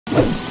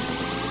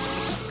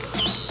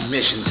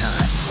Mission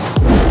time.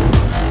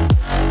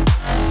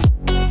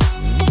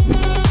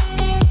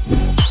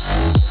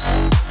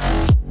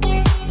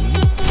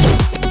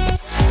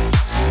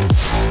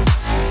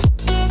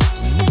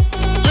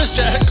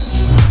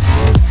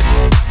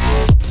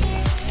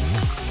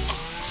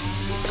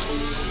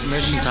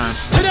 Mission time.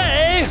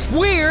 Today,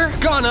 we're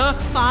gonna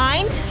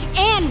Find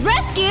and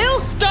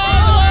rescue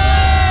Douglas!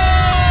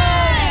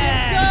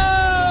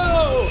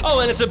 Go! Oh,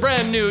 and it's a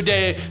brand new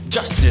day.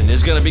 Justin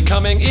is gonna be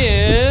coming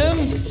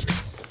in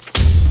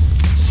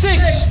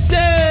 6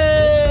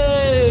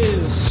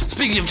 days.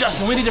 Speaking of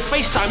Justin, we need to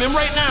FaceTime him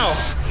right now.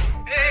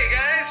 Hey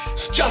guys!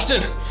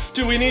 Justin,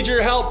 do we need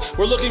your help?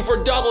 We're looking for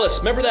Douglas.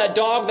 Remember that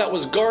dog that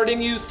was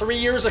guarding you 3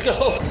 years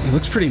ago? He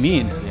looks pretty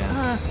mean.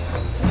 Yeah.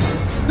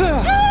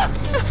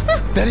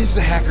 That is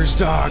the hacker's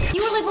dog.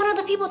 You were like one of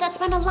the people that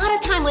spent a lot of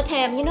time with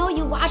him. You know,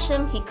 you watched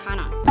him, he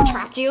kinda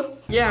trapped you.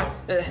 Yeah,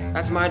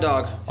 that's my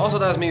dog. Also,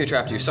 that was me who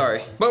trapped you,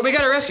 sorry. But we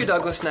gotta rescue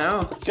Douglas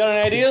now. Got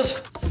any ideas?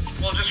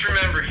 Well, just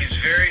remember, he's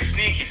very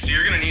sneaky, so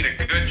you're gonna need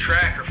a good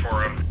tracker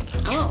for him.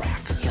 Oh.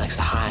 He likes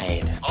to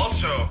hide.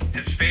 Also,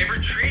 his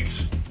favorite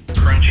treats?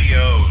 Crunchy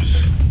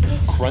O's.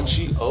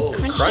 Crunchy O's.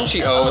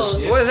 Crunchy O's.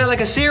 What is that,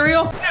 like a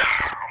cereal?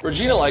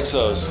 Regina likes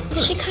those.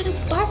 She kind of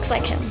barks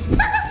like him.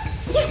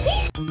 Yeah,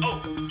 see? Oh,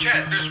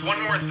 Chad, there's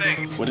one more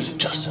thing. What is it,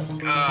 Justin?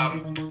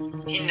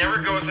 He never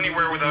goes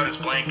anywhere without his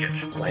blanket.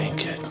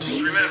 Blanket.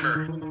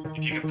 Remember,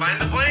 if you can find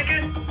the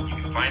blanket, you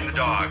can find the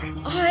dog.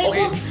 All right,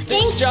 Okay, well,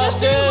 thanks,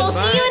 Justin. We'll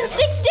see you in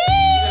 6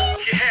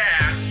 days.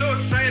 Yeah, I'm so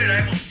excited.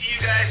 I will see you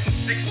guys in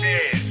 6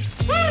 days.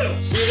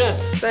 Woo! See you then.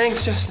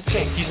 Thanks, Justin.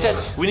 Okay, he said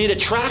we need a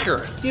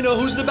tracker. You know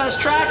who's the best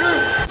tracker?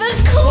 The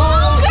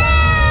CLOAKER!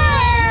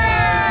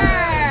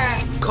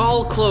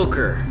 Call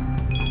CLOAKER.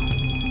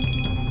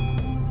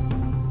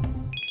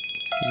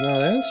 He's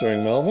not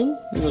answering, Melvin.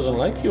 He doesn't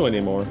like you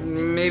anymore.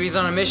 Maybe he's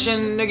on a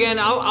mission again.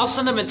 I'll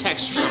send him a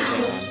text or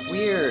something.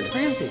 Weird.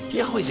 Where is he?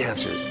 He always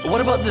answers.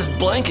 What about this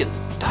blanket?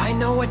 I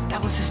know what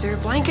Douglas's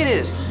favorite blanket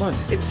is. What?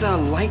 It's a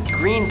light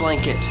green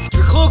blanket.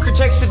 Your CLOAKER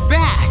texted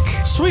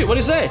back. Sweet,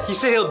 what'd he say? He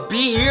said he'll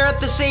be here at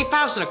the safe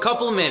house in a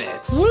couple of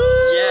minutes.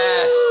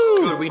 Yes.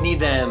 Good, we need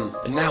them.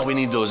 And now we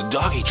need those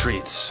doggy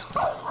treats.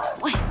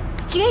 Wait,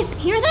 did you guys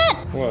hear that?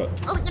 What?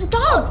 A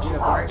dog.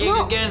 Barking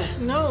No. again?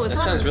 No, it's That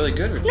not. sounds really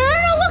good. No,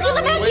 look in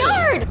the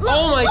backyard. Look.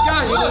 Oh my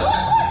gosh.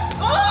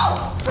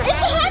 Oh, it's the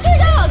hacker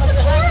dog. The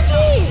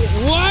corgi.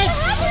 What? The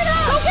hacker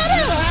dog. Go get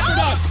him. Hacker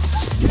dog!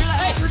 You're the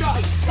hacker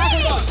dog!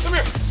 Hacker dog! Come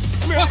here!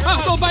 Come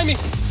here! Don't bite me!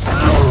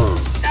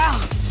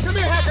 Come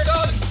here, hacker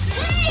dog!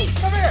 Hey.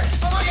 Come here!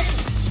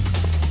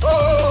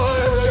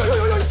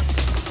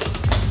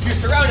 You're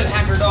surrounded,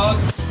 hacker dog.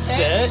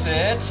 Sit.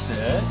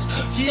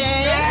 He's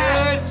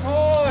good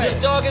boy. This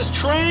dog is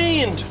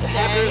trained. The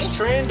hackers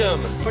trained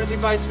him. What if he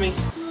bites me?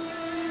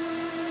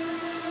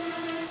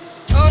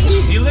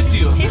 He licked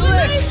you. He's a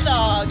nice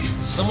dog.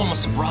 Someone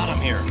must have brought him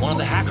here. One of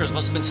the hackers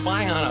must have been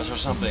spying on us or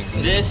something.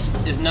 This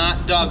is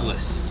not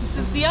Douglas. This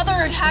is the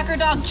other hacker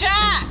dog,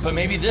 Jack. But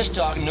maybe this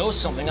dog knows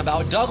something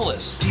about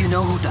Douglas. Do you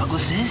know who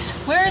Douglas is?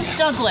 Where is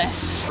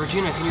Douglas?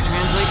 Regina, can you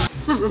translate?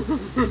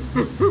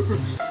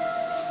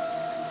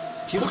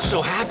 He looks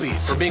so happy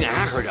for being a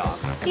hacker dog.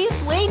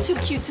 He's way too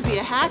cute to be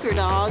a hacker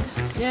dog.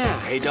 Yeah.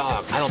 Hey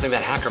dog, I don't think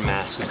that hacker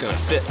mask is gonna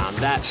fit on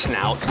that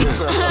snout.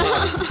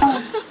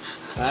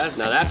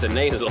 Now that's a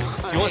nasal.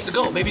 He wants to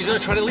go. Maybe he's gonna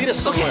try to lead us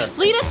somewhere.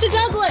 Lead us to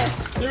Douglas.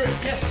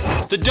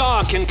 The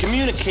dog can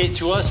communicate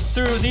to us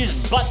through these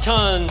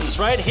buttons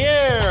right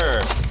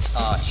here.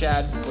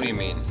 Chad, what do you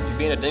mean? You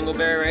being a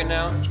dingleberry right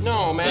now?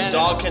 No, The man.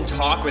 dog can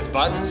talk with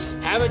buttons?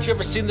 Haven't you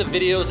ever seen the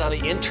videos on the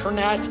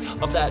internet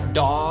of that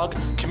dog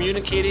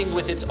communicating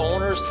with its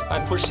owners by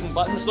pushing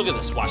buttons? Look at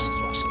this. Watch this.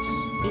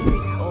 8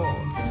 weeks old.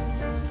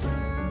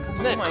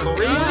 Isn't that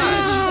crazy?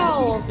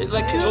 Wow. It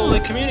like totally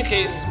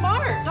communicates.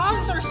 Smart.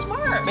 Dogs are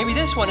smart. Maybe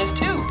this one is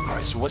too. All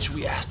right, so what should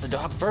we ask the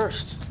dog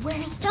first?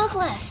 Where's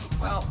Douglas?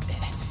 Well,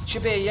 it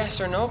should be a yes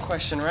or no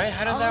question, right?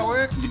 How does that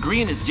work? The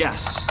green is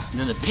yes, and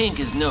then the pink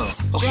is no.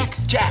 Okay,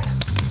 Jack.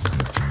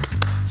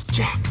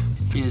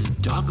 Is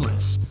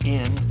Douglas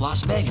in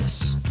Las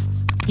Vegas?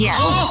 Yes.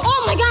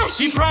 Oh my gosh.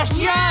 He pressed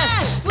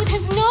yes! With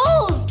his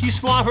nose. He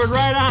swabbered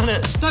right on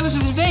it. Douglas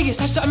is in Vegas.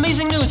 That's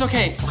amazing news.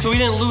 Okay, so we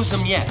didn't lose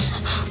him yet.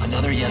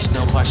 Another yes,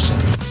 no question.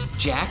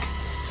 Jack,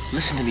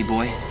 listen to me,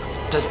 boy.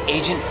 Does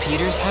Agent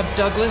Peters have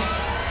Douglas?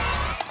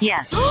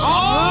 Yes.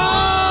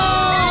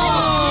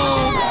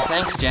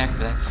 Thanks, Jack.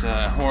 That's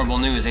horrible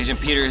news. Agent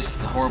Peters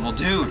is a horrible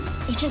dude.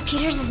 Agent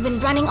Peters has been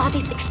running all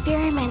these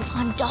experiments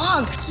on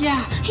dogs.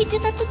 Yeah. He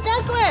did that to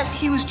Douglas.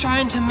 He was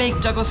trying to make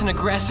Douglas an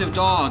aggressive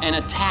dog and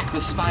attack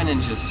the spy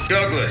ninjas.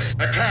 Douglas,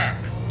 attack!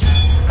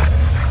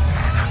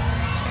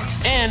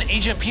 And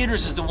Agent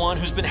Peters is the one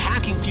who's been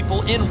hacking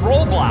people in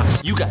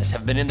Roblox. You guys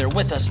have been in there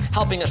with us,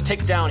 helping us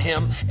take down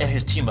him and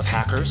his team of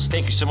hackers.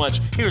 Thank you so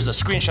much. Here's a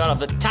screenshot of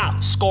the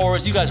top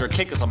scores. You guys are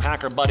kicking some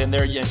hacker butt in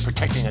there and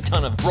protecting a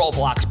ton of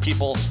Roblox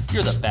people.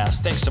 You're the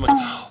best. Thanks so much.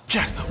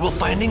 Jack, will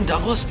finding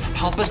Douglas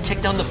help us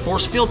take down the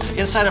force field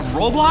inside of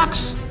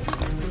Roblox?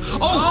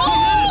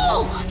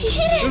 Oh! He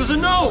a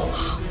no!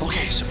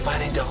 Okay, so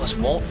finding Douglas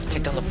won't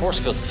take down the force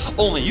field.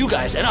 Only you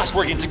guys and us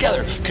working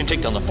together can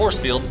take down the force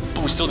field,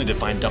 but we still need to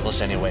find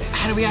Douglas anyway.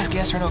 How do we ask a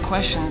yes or no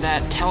question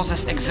that tells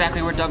us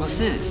exactly where Douglas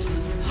is?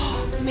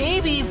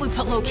 Maybe if we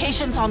put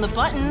locations on the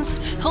buttons,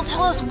 he'll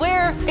tell us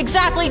where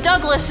exactly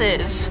Douglas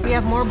is. We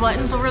have more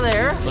buttons over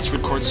there. Let's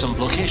record some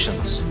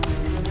locations.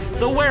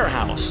 The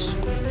warehouse.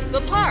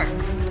 The park.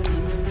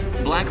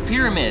 Black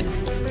Pyramid.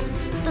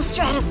 The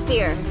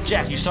stratosphere.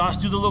 Jack, you saw us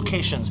do the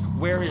locations.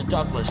 Where is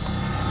Douglas?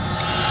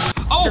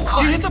 Oh,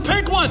 you hit the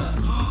pink one!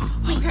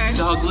 Okay.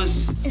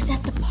 Douglas. Is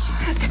that the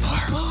park?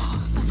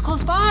 That's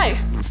close by.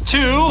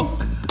 2.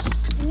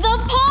 The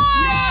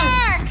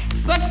park!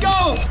 Let's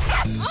go!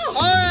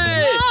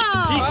 Hey!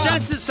 No! He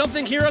senses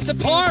something here at the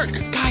park.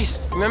 Guys,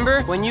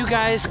 remember when you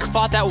guys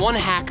fought that one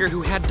hacker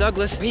who had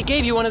Douglas? He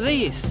gave you one of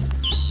these.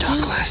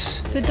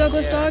 Douglas. The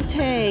Douglas dog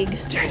tag.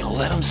 Daniel,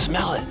 let him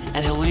smell it,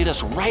 and he'll lead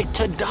us right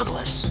to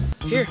Douglas.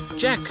 Here,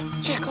 Jack.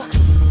 Jack, look.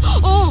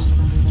 Oh,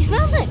 he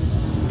smells it.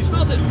 He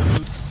smells it.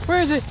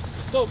 Where is it?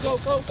 Go, go,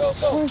 go, go,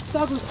 go. Where's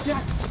Douglas,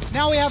 Jack?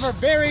 Now we have our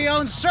very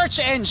own search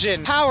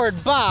engine,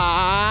 powered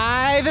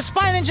by the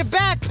Spy Ninja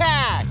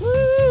backpack.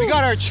 Woo. We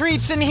got our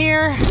treats in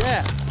here.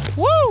 Yeah.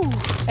 Woo!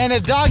 And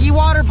a doggy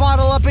water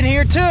bottle up in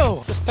here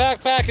too. This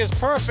backpack is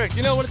perfect.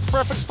 You know what it's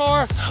perfect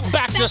for?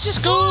 Back to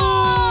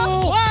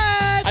school! What?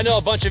 I know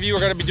a bunch of you are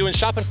going to be doing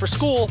shopping for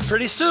school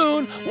pretty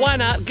soon. Why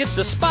not get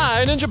the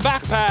Spy Ninja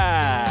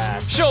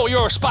backpack? Show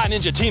your Spy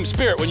Ninja team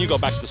spirit when you go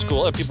back to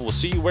school. And people will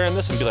see you wearing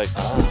this and be like,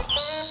 oh,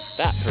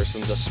 that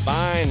person's a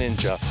Spy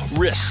Ninja.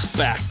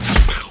 Respect.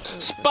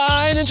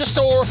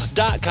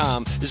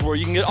 SpyNinjaStore.com is where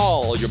you can get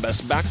all your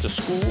best back to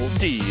school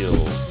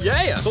deals.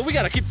 Yeah. But we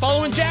got to keep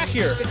following Jack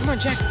here. Hey, come on,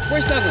 Jack.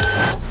 Where's Douglas?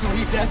 Oh,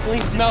 you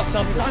definitely smell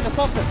something.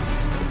 Something.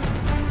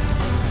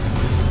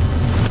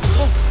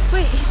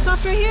 Wait, he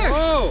stopped right here.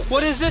 Whoa!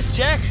 What is this,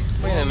 Jack?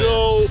 Wait a minute.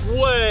 No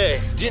way!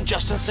 Didn't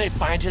Justin say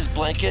find his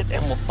blanket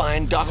and we'll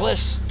find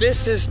Douglas?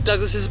 This is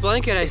Douglas's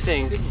blanket, I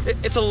think.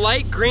 It's a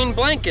light green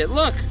blanket.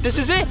 Look, this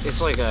is it. It's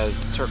like a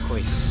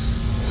turquoise.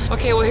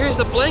 Okay, well, here's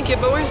the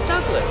blanket, but where's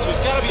Douglas? So he's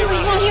gotta be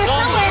around Well, here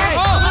somewhere.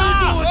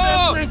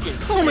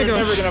 Oh my God.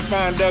 Never gonna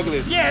find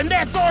Douglas. Yeah, and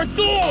that's our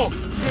dog.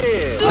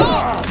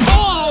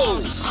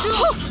 Oh!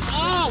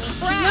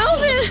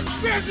 Melvin!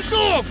 There's the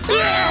dog.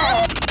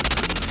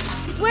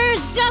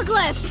 Where's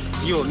Douglas?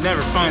 You'll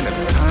never find him.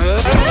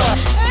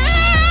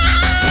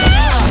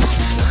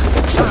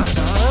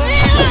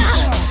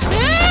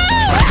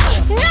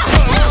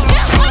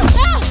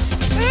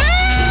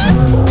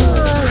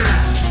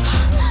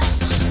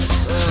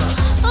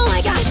 Oh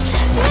my gosh!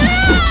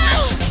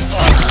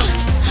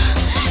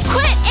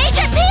 Quit,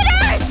 Agent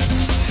Peters!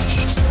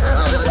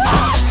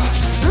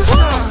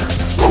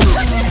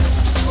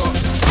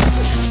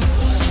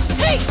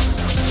 Hey!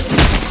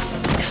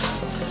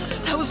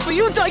 That was for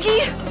you,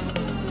 Dougie!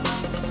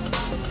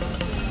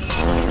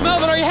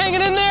 Melvin, are you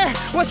hanging in there?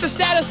 What's the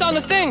status on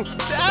the thing?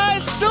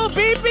 It's still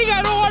beeping.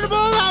 I don't want to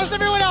move. How's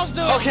everyone else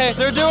doing? Okay,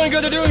 they're doing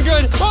good, they're doing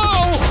good.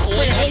 Oh!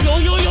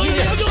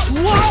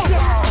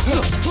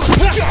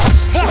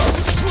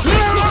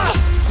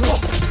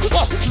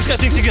 This guy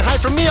thinks he can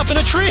hide from me up in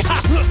a tree.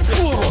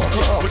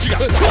 What you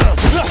got?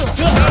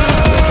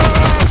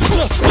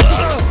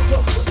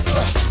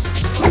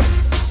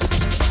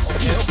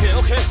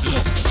 Okay.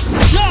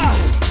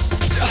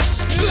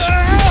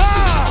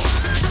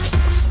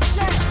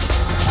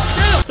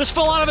 This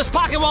fell out of his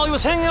pocket while he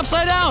was hanging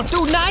upside down.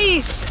 Dude,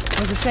 nice! What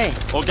does it say?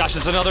 Oh gosh,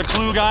 it's another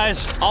clue,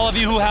 guys. All of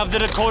you who have the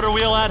decoder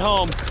wheel at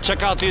home,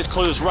 check out these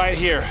clues right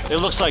here. It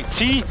looks like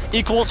T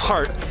equals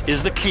heart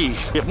is the key.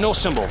 We have no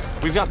symbol.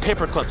 We've got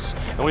paper clips,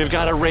 and we've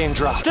got a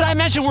raindrop. Did I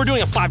mention we're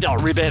doing a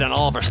 $5 rebate on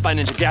all of our Spy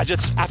Ninja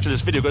gadgets? After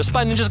this video, go to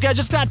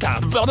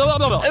SpyNinjaGadgets.com.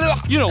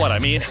 You know what I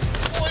mean.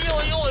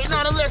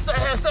 Not unless I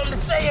have something to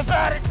say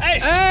about it.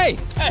 Hey!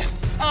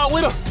 Oh,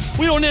 we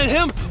don't need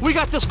him. We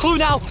got this clue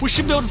now. We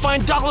should be able to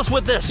find Douglas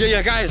with this.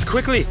 Yeah, guys,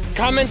 quickly,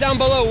 comment down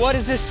below. What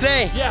does this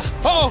say? Yeah.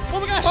 Oh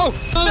my gosh! Oh!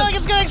 I feel like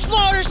it's gonna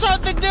explode or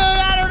something, dude.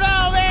 I don't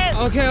know, man.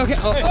 Okay.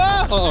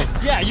 Oh.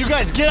 Yeah, you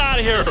guys get out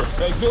of here.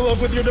 Hey, fill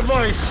up with your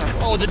device.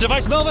 Oh, the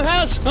device Melvin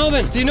has?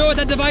 Melvin, do you know what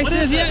that device What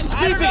is yet? this?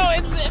 I don't know.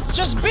 It's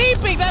just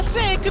beeping. That's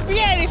it. It could be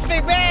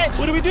anything, man.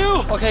 What do we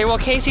do? Okay, well,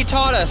 Casey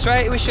taught us,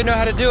 right? We should know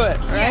how to do it,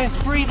 right? Yes,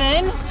 breathe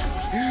in,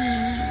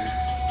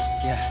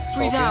 Yeah.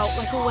 breathe out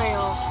like a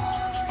whale.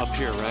 Up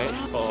here, right?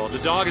 Oh, the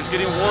dog is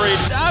getting worried.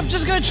 I'm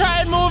just gonna try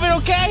and move it,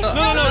 okay? No. Keep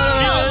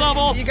it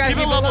level. You gotta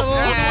keep it level.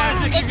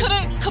 Otherwise, It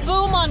couldn't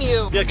kaboom on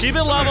you. Yeah, keep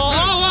it level.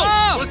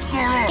 Oh! What's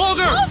going on?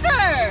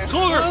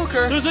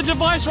 CLOAKER! There's a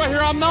device right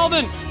here on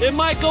Melvin. It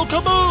might go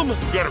kaboom. You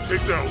gotta pick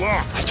that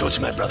lock. I told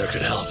you my brother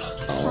could help.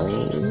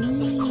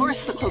 Of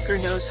course the CLOAKER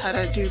knows how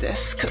to do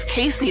this, because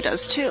Casey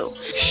does too.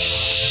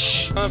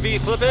 V,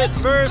 flip it.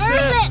 Verse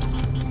it.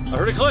 I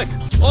heard it click.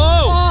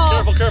 Oh.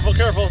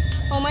 Careful.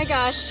 Oh my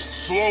gosh.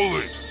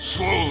 Slowly.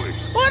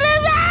 What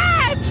is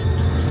that?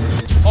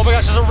 Oh my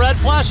gosh, there's a red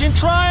flashing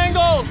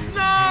triangle.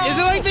 Is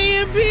it like the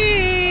EMP?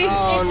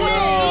 Oh, no.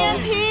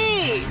 EMP!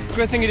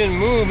 Good thing you didn't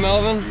move,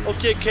 Melvin.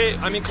 Okay,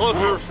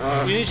 Cloaker,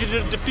 we need you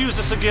to defuse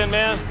this again,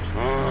 man.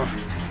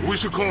 We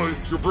should call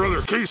your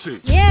brother Casey.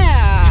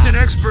 Yeah. He's an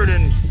expert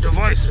in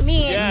devices.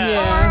 Me.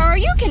 Yeah. Or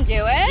you can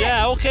do it.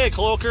 Yeah, okay,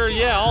 Cloaker.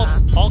 Yeah,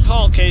 I'll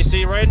call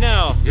Casey right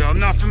now. Yeah, I'm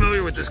not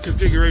familiar with this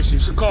configuration. You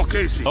should call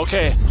Casey.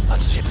 Okay,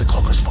 let's see if the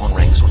Cloaker's phone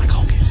rings when I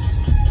call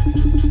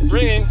Casey.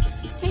 Ringing.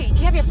 Hey, do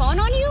you have your phone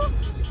on you?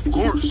 Of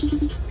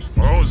course.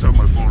 I always have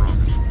my phone on me.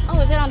 Oh,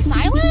 is it on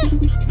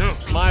silent? No.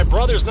 My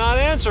brother's not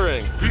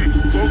answering. Pete,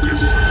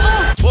 focus.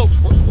 Whoa,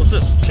 what's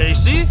this?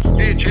 Casey?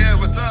 Hey, Chad,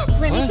 what's up?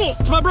 Let me see.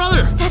 It's my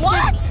brother. That's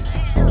what?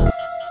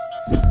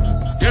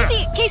 Yeah.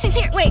 Casey's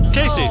here. Wait.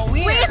 Casey.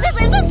 Wait,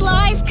 is this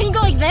live? Can you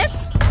go like this?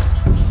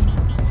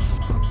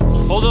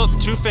 Hold up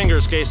 2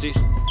 fingers, Casey.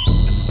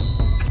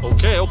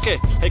 Okay.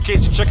 Hey,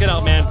 Casey, check it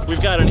out, man.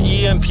 We've got an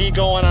EMP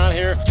going on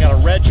here. Got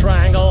a red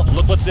triangle.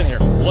 Look what's in here.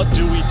 What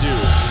do we do?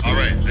 All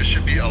right, this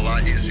should be a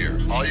lot easier.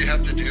 All you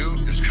have to do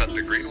is cut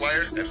the green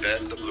wire and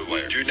then the blue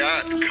wire. Do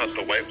not cut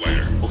the white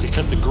wire. Okay,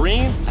 cut the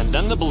green and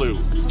then the blue.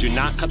 Do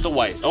not cut the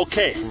white.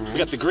 Okay, we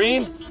got the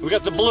green, we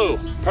got the blue.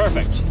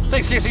 Perfect.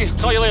 Thanks, Casey.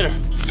 Call you later.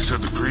 You said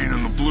the green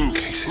and the blue.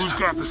 Who's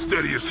got the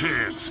steadiest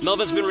hands?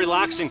 Melvin's been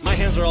relaxing. My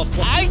hands are all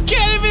full. I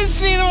can't even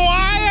see the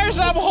wires.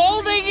 I'm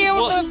holding it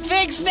with a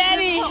big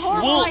steady.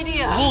 Horrible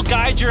idea. We'll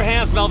guide your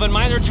hands, Melvin.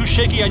 Mine are too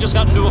shaky. I just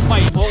got into a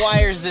fight. What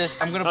wire is this?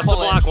 I'm gonna That's the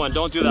pull black it. one.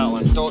 Don't do that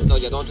one. Don't do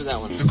that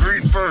one. The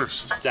green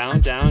first.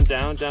 Down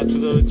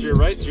to your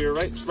right.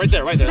 Right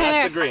there.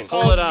 That's the green.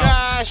 Pull it out.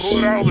 Gosh. Pull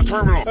it out of the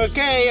terminal.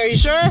 Okay, are you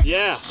sure?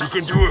 Yeah. You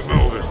can do it,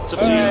 Melvin. It's up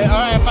to you. All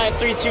right, 5,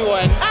 3, 2,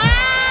 1.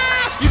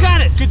 You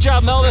got it. Good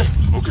job, Melvin.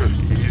 Okay,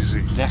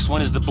 easy. Next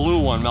one is the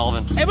blue one,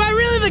 Melvin. Am I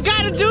really the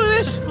guy to do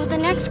this? Well, the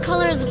next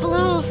color is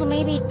blue, so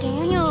maybe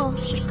Daniel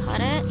should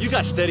cut it. You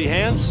got steady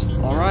hands.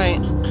 All right,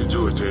 You can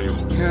do it,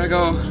 Daniel. here I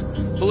go.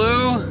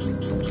 Blue.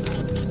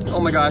 Oh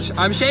my gosh,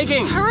 I'm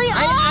shaking. Hurry up!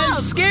 I'm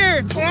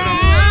scared.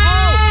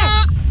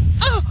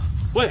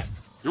 Wait,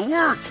 It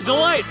worked. the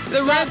light.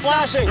 The red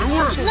flashing. It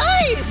worked.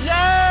 Nice!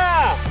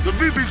 Yeah. The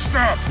beeping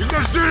stopped. You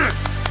guys did it.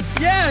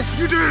 Yes.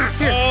 You did it.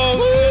 Here. Oh,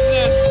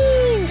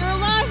 goodness. You're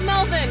alive,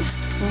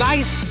 Melvin!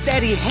 Nice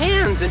steady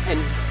hands and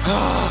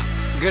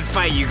good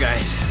fight, you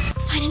guys.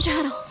 Spine and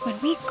Shadow, when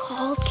we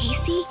called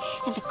Casey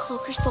and the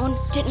Cloaker's phone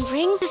didn't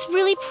ring, this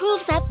really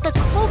proves that the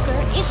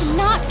Cloaker is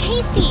not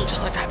Casey.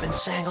 Just like I've been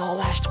saying all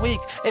last week,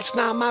 it's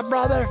not my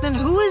brother. Then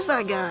who is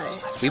that guy?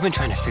 We've been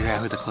trying to figure out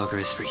who the Cloaker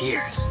is for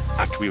years.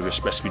 After we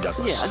rescue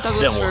Douglas. Yeah,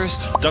 Douglas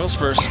first. Douglas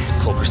first,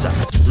 Cloaker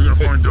second. We're gonna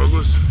find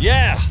Douglas.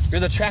 Yeah. You're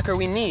the tracker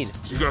we need.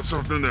 You got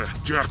something that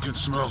Jack can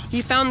smell.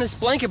 He found this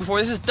blanket before.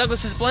 This is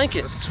Douglas's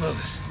blanket. Smell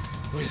this.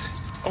 Wait.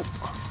 Oh,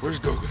 where's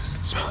Douglas?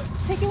 Smell it.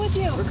 Take it with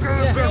you. Let's go.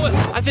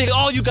 I think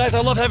all you guys, I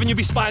love having you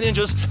be spy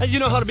ninjas. And you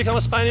know how to become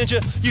a spy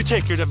ninja? You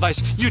take your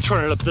device, you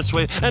turn it up this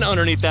way, and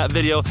underneath that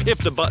video, if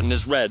the button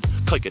is red,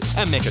 click it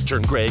and make it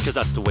turn gray, because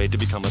that's the way to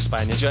become a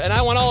spy ninja. And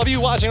I want all of you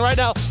watching right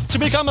now to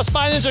become a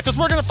spy ninja, because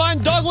we're gonna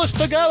find Douglas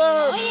together.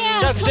 Oh, yeah,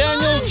 That's come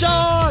Daniel's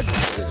on. dog.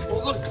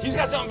 Oh, look, he's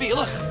got something for you.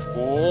 Look.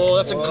 Oh,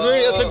 that's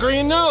a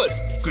green note.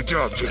 Good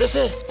job, Jack. Is this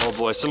it? Oh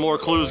boy, some more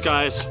clues,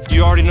 guys.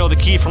 You already know the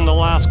key from the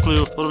last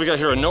clue. What do we got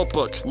here? A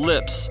notebook,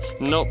 lips,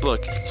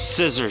 notebook,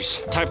 scissors.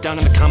 Type down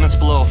in the comments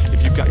below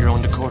if you've got your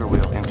own decoder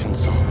wheel and can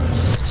solve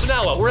this. So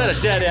now what? We're at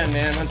a dead end,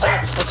 man.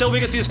 Until we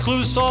get these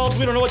clues solved,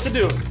 we don't know what to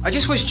do. I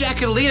just wish Jack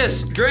could lead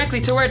us directly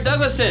to where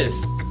Douglas is.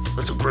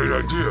 That's a great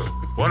idea.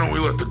 Why don't we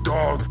let the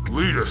dog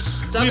lead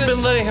us? We've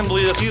been letting him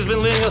lead us. He's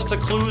been leading us to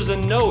clues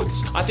and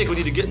notes. I think we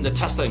need to get in the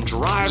Tesla and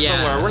drive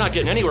somewhere. We're not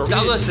getting anywhere.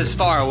 Douglas is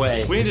far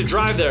away. We need to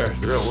drive there.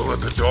 Yeah, we'll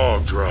let the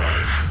dog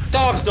drive.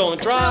 Dogs don't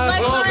Your drive.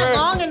 legs aren't Cloaker.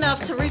 long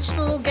enough to reach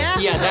the little gas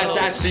pedal.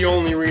 that's the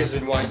only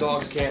reason why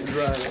dogs can't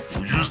drive.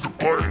 We use the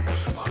buttons.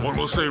 One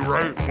will say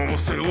right, one will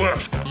say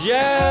left.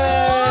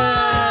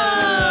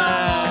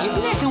 Yeah! You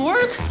think that can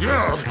work?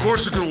 Yeah, of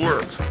course it can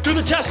work. Do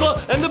the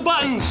Tesla and the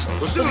buttons.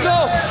 Let's go.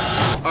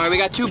 All right, we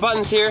got 2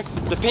 buttons here.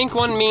 The pink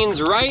one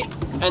means right,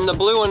 and the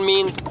blue one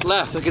means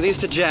left. So give these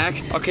to Jack.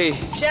 Okay.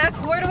 Jack,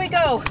 where do we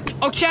go?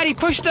 Oh, Chad, he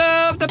pushed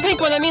the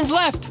pink one. That means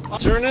left.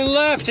 Turning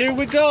left. Here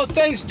we go.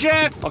 Thanks,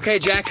 Jack. Okay,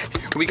 Jack,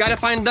 we gotta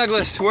find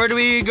Douglas. Where do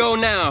we go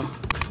now?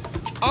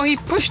 Oh, he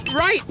pushed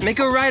right. Make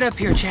a right up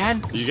here,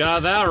 Chad. You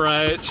got that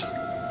right.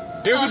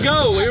 Here we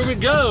go. Here we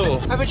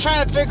go. I've been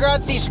trying to figure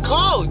out these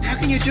codes. How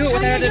can you do it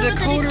without a do it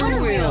with a decoder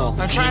wheel?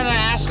 I'm trying to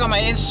ask on my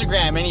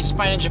Instagram any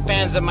Spy Ninja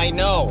fans that might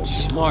know.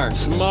 Smart.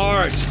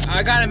 Smart.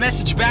 I got a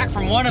message back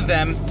from one of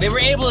them. They were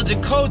able to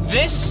decode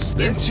this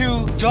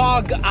into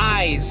dog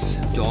eyes.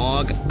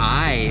 Dog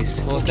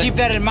eyes. Well, Keep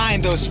that in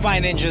mind, those Spy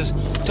Ninjas.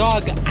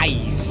 Dog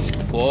eyes.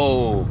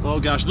 Whoa. Oh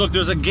gosh, look,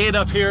 there's a gate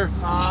up here.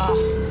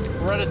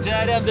 We're at a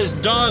dead end. This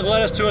dog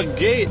led us to a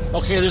gate.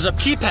 Okay, there's a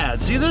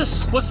keypad. See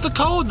this? What's the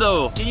code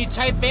though? Can you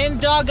type in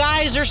dog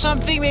eyes or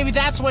something? Maybe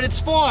that's what it's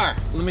for.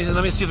 Let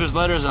me see if there's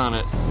letters on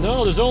it.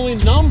 No, there's only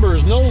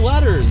numbers, no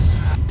letters.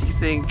 Do you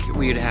think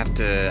we'd have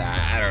to,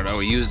 I don't know,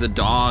 use the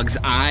dog's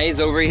eyes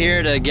over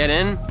here to get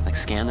in? Like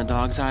scan the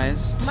dog's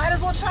eyes? Might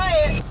as well try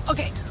it.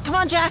 Okay, come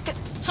on, Jack.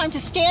 Time to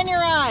scan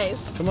your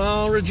eyes. Come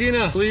on,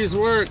 Regina, please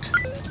work.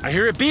 I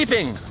hear it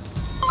beeping.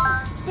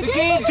 The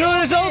gate,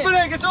 dude, is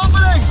opening! It's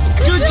opening!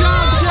 Good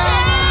job,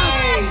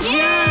 Jack!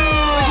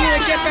 Yeah!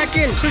 Regina, get back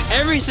in.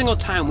 Every single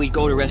time we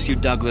go to rescue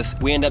Douglas,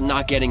 we end up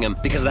not getting him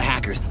because of the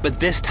hackers. But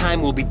this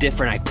time will be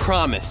different, I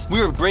promise. We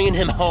were bringing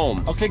him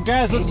home. Okay,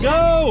 guys, let's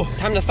go!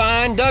 Time to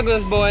find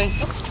Douglas, boy.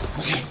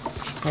 Okay,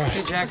 all right.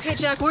 Hey, Jack. Okay,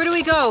 Jack, where do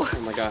we go?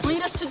 Oh my gosh.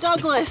 Lead us to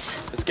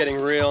Douglas. It's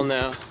getting real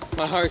now.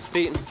 My heart's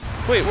beating.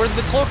 Wait, where did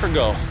the cloaker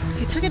go?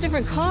 He took a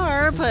different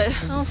car, but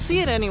I don't see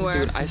it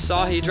anywhere. Dude, I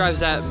saw he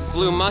drives that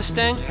blue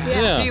Mustang.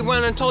 Yeah. He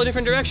went in a totally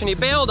different direction. He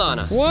bailed on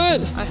us.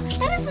 What? That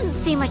doesn't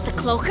seem like the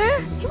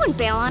cloaker. He wouldn't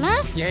bail on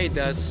us. Yeah, he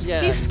does.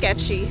 Yeah. He's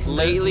sketchy.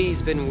 Lately,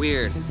 he's been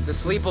weird. The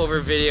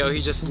sleepover video,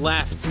 he just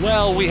left.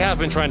 Well, we have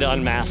been trying to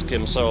unmask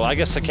him, so I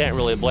guess I can't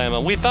really blame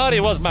him. We thought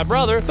he was my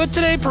brother, but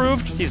today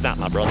proved he's not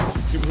my brother.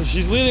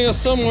 He's leading us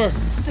somewhere.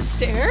 The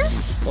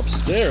stairs?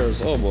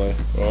 Upstairs. Oh boy.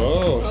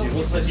 Oh, he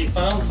looks like he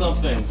found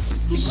something.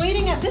 He's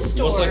waiting at this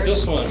door. Looks like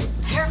this one.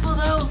 Careful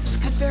though, this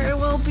could very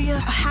well be a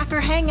hacker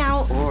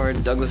hangout. Or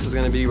Douglas is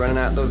gonna be running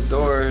out those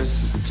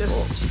doors.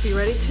 Just be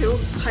ready to.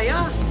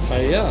 Hiya.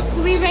 Hiya.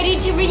 Are we ready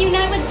to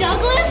reunite with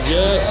Douglas?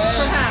 Yes.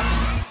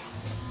 Perhaps.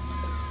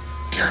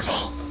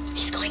 Careful.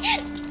 He's going in.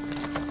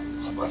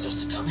 He wants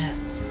us to come in.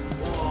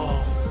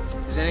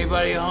 Is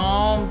anybody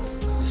home?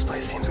 This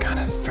place seems kind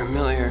of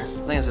familiar. I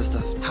think it's just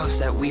the house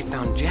that we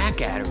found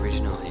Jack at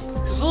originally.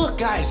 Cause look,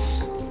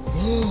 guys.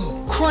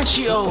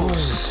 Crunchy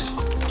O's.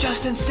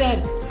 Justin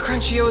said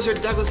Crunchy-O's are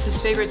Douglas's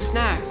favorite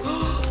snack.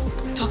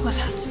 Douglas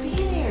has to be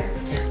in here.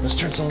 Here, let's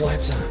turn some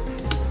lights on.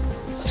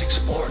 Let's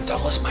explore.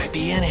 Douglas might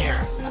be in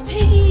here. A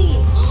piggy.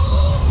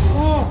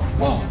 Whoa,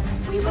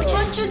 whoa. We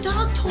projected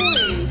dog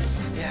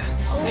toys. Yeah.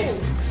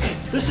 Hey,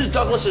 this is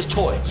Douglas's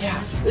toy.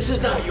 Yeah. This is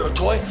not your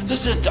toy.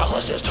 This is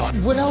Douglas's toy.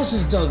 What else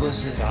is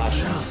Douglas's?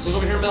 Gosh. Look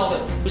over here,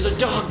 Melvin. There's a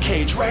dog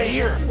cage right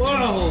here.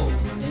 Whoa.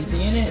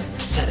 Anything in it?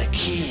 A set of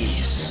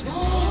keys.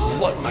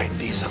 What might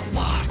these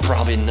unlock?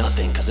 Probably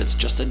nothing, because it's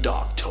just a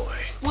dog toy.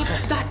 What?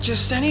 Not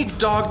just any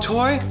dog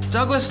toy.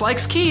 Douglas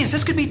likes keys.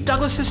 This could be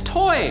Douglas's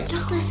toy.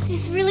 Douglas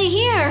is really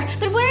here.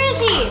 But where is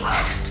he?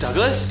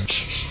 Douglas?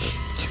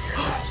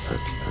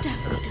 It's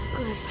definitely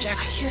Douglas. Jack,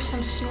 I hear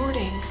some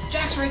snorting.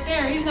 Jack's right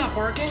there. He's not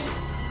barking.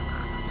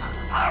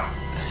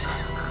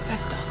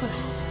 That's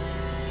Douglas.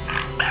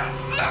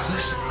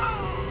 Douglas?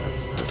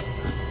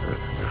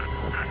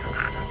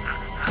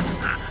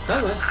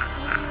 Douglas?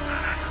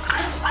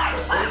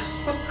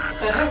 What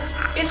the heck?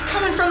 It's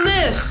coming from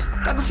this!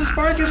 Douglas's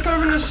bark is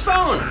coming from this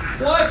phone!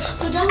 What?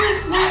 So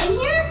Douglas is not in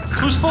here?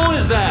 Whose phone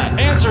is that?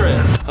 Answer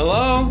it.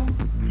 Hello?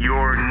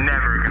 You're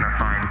never gonna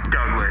find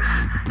Douglas.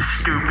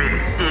 Stupid,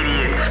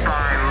 idiot,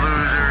 spy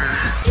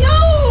losers.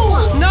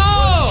 No!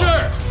 No!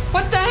 Sure.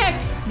 What the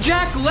heck?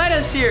 Jack led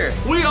us here!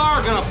 We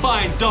are gonna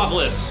find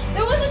Douglas.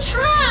 It was a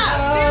trap!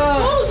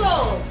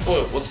 Bamboozled!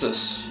 Whoa, what's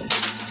this?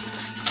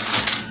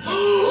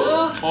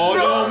 Oh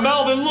no,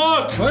 Melvin,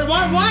 look!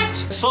 What?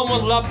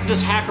 Someone left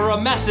this hacker a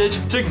message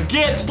to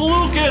get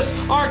Flucus,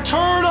 our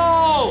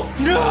turtle!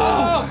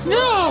 No!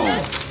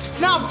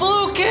 Not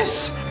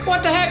Flucus!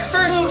 What the heck?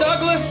 First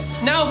Douglas,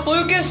 now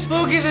Flucus?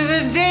 Flucus is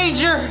in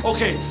danger!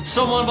 Okay,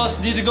 some of us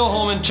need to go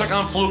home and check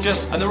on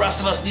Flucus, and the rest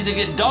of us need to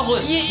get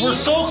Douglas. We're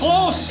so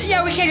close!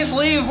 Yeah, we can't just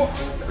leave.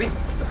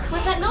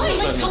 What's that noise?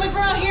 Something's coming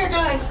from out here,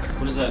 guys.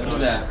 What is that? What's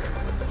that?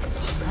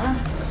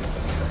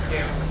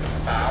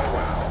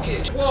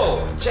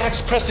 Whoa,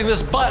 Jack's pressing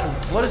this button.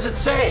 What does it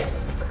say?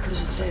 What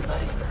does it say,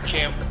 buddy?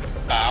 Camp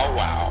Bow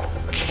Wow.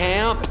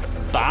 Camp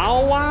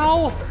Bow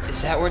Wow?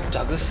 Is that where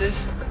Douglas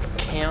is?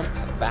 Camp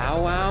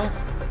Bow Wow?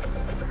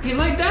 He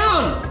laid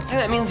down!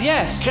 That means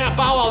yes. Camp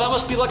Bow Wow, that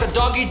must be like a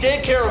doggy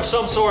daycare of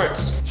some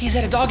sorts. He's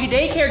at a doggy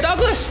daycare,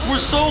 Douglas! We're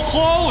so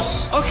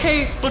close!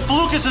 Okay, But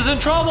Flucus is in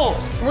trouble!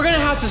 we're gonna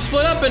have to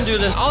split up and do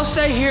this. I'll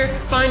stay here,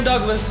 find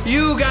Douglas.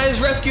 You guys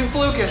rescue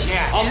Flucus.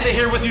 Yeah. I'll stay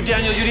here with you,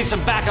 Daniel. You need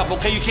some backup,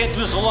 okay? You can't do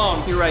this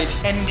alone. You're right.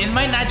 And it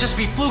might not just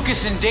be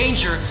Flucus in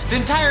danger. The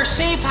entire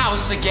safe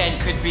house again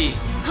could be.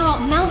 How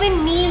about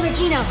Melvin, me, and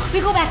Regina?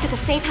 We go back to the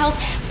safe house,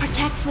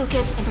 protect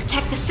Flucus, and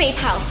protect the safe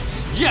house.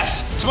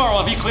 Yes! Tomorrow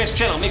on VQuest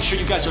channel. Make sure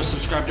you guys are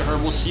subscribed to her.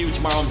 We'll see you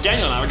tomorrow.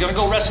 Daniel and I are gonna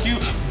go rescue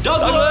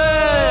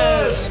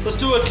Douglas! Let's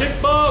do a kick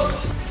bump!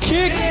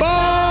 Kick bump!